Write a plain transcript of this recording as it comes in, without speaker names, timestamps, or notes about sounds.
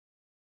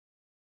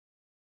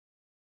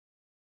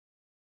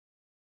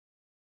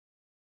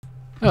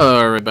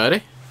Hello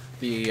everybody.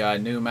 The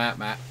new map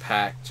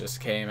pack just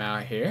came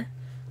out here.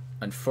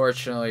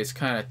 Unfortunately, it's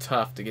kind of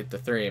tough to get the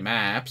 3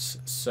 maps,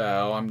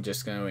 so I'm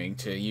just going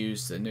to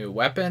use the new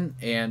weapon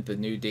and the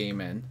new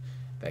demon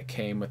that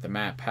came with the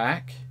map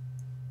pack.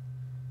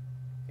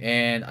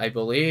 And I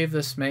believe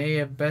this may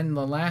have been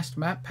the last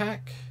map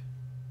pack.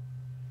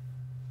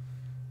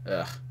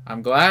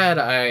 I'm glad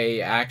I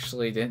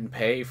actually didn't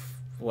pay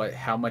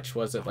how much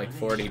was it, like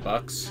 40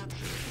 bucks.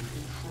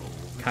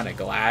 Kind of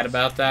glad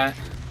about that.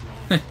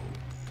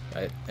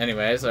 But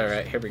anyways,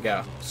 alright, here we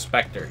go.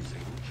 Spectre.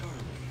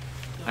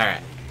 Alright,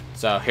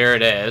 so here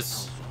it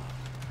is.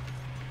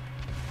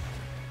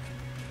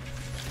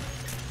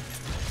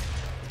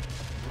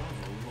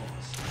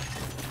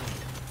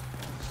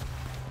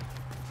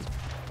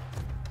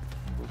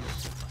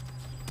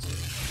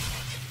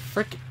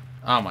 Frick.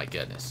 Oh my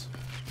goodness.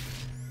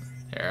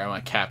 Here, I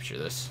want to capture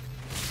this.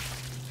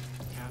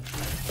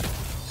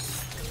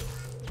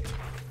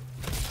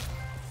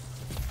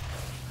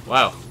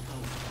 Wow.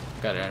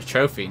 Got a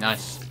trophy,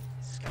 nice.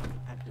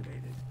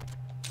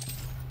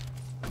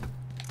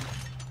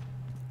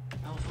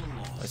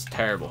 That's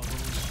terrible.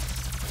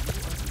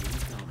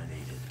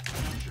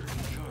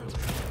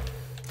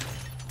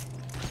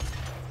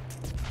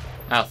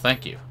 Oh,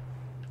 thank you.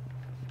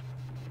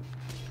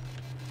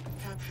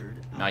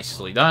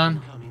 Nicely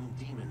done.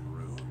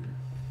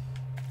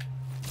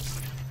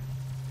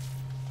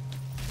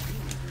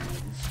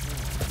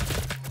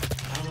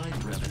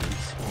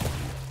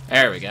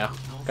 There we go.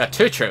 Got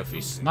 2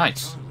 trophies.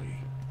 Nice.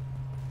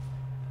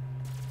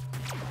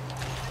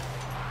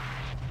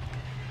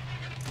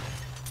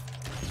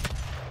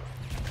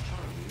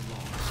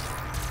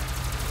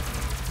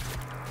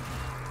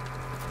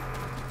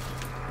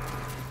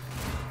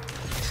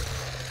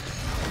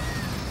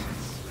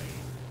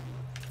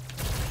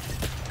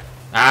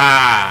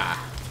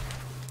 Ah!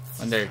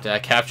 Wonder, did I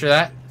capture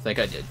that? I think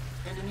I did.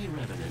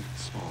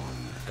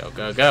 Go,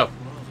 go, go.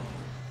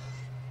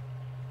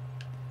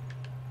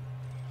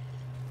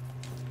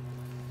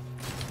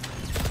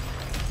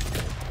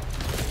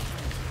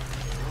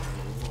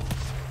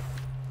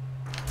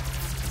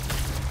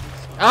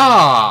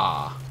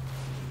 Ah!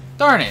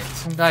 Darn it!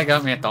 Some guy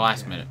got me at the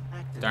last minute.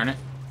 Darn it.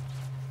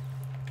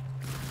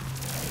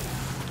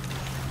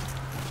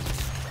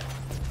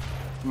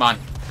 Come on.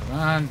 Come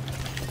on.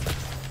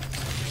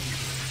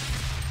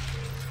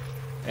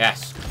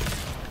 Yes.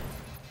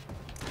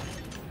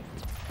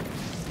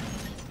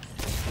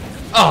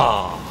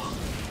 Oh!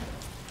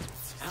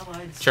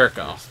 Jerk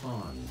off.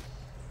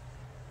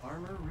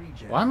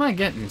 Why am I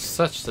getting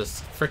such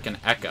this freaking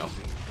echo?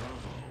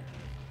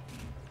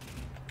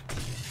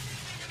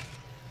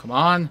 Come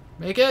on,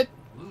 make it!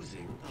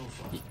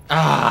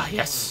 Ah,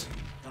 yes!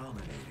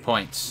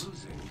 Points.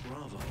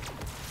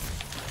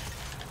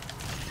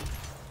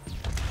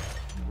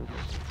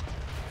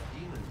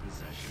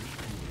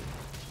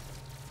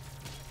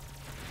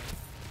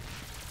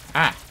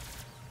 Ah!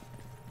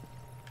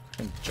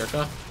 Jerk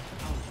off.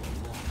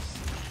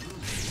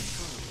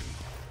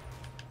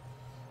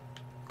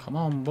 Come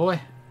on, boy.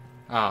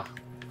 Ah,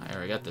 I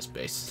already got this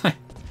base.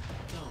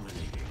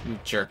 You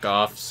jerk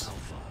offs.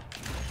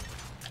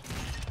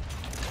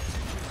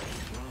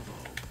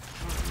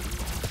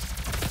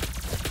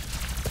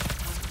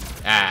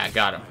 Ah,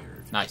 got him.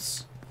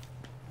 Nice.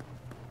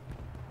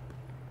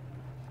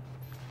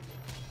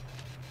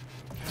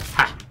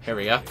 Ha! Here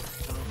we go.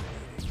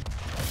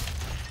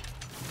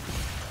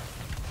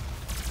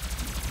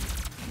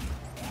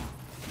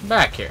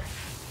 Back here.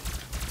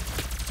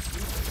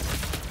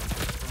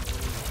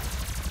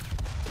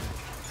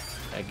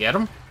 Did I get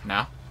him?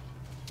 No.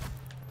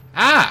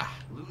 Ah!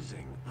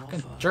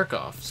 Fucking jerk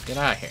offs. Get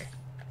out of here.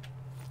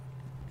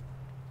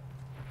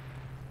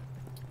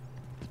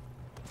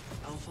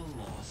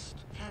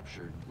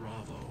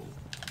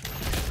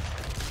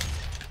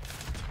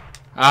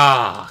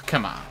 Ah,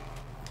 come on.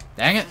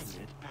 Dang it.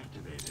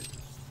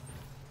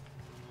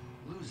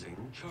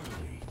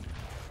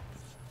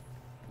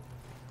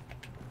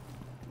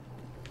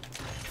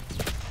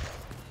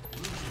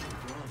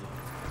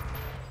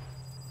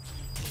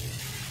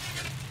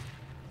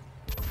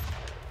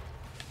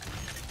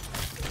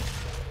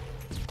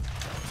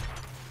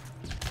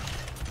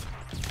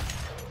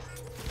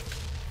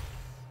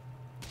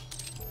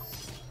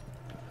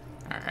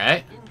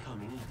 Alright.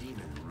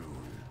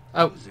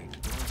 Oh.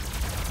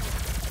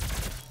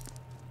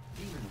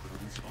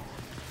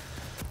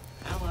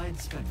 Allied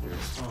Spectre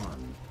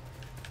spawn.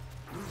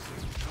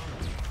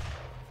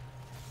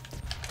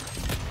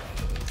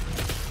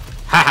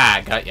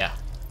 Haha, got ya.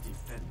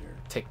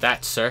 Take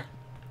that, sir.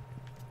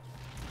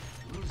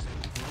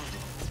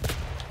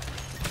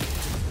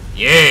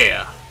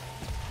 Yeah.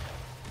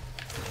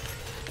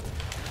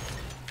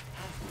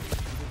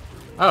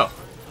 Oh.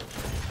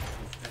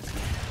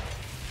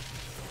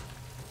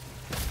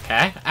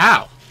 Okay.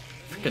 Ow.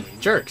 Freaking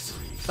jerks.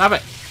 Stop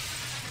it.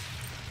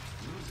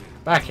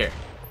 Back here.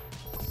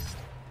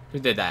 Who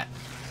did that?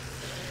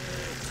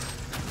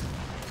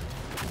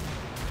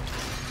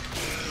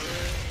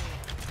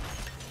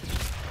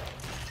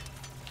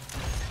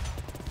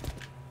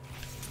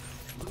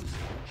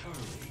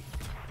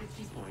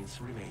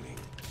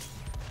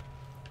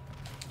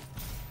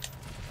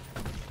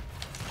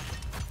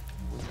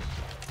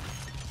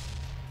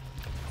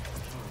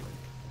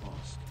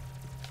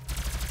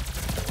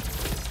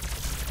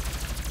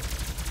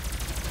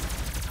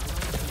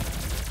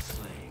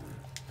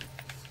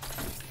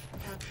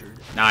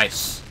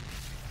 Nice.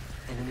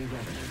 Enemy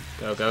remnant.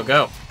 Go, go,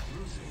 go.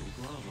 Losing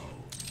Bravo.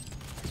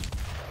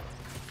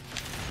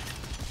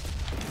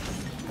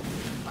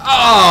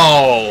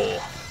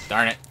 Oh!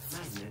 Darn it.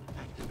 Magnet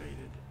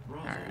activated.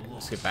 Bravo Alright, let's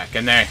lost. get back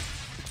in there.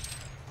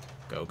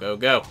 Go, go,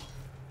 go.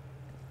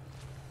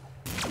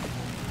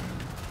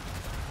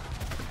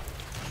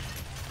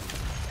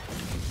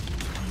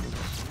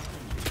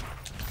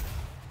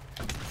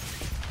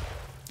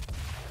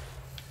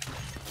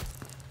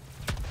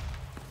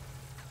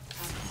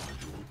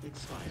 Module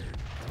expired.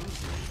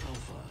 Losing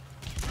Alpha.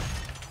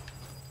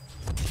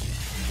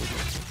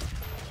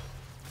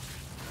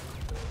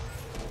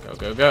 Go,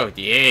 go, go.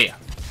 Yeah.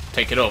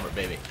 Take it over,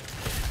 baby.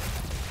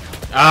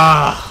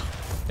 Ah!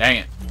 Dang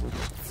it.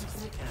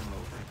 Stick ammo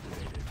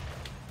activated.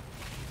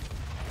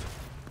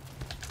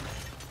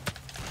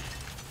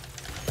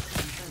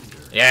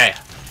 Defender. Yeah.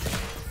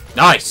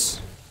 Nice.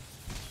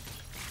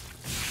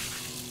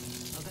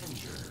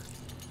 Avenger.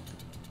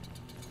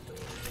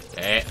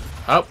 Yeah.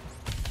 Up.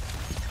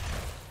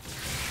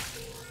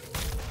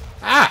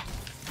 Ah!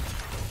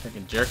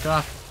 Freaking jerk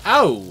off.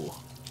 Ow!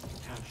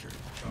 Captured.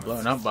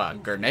 Blown up by a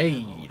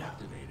grenade.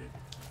 Activated.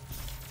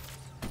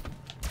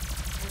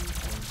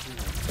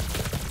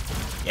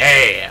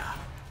 Yeah!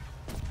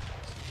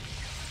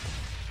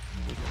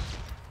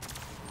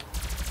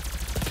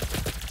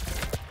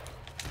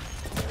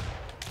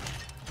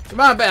 Come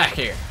on back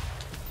here.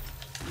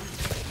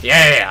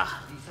 Yeah!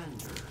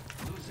 Defender.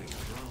 Losing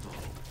Bravo.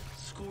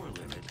 Score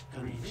limit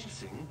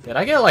convincing. Did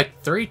I get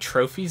like 3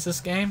 trophies this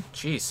game?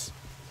 Jeez.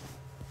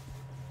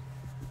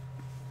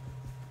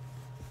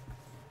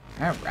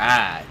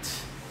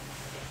 Alright.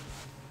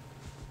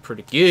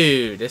 Pretty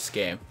good, this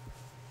game.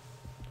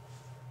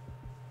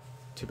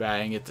 Too bad I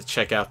didn't get to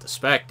check out the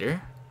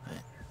Spectre.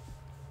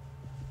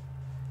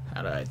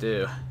 How did I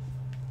do?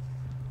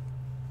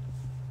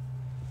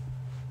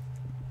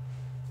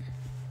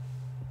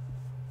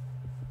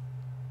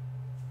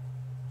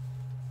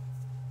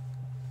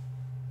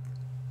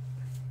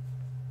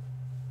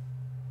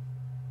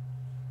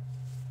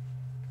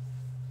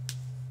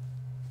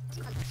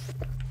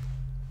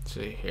 Let's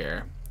see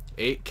here.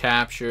 8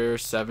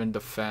 captures, 7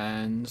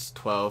 defends,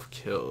 12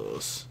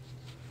 kills.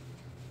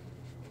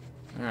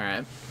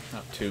 Alright,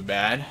 not too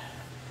bad.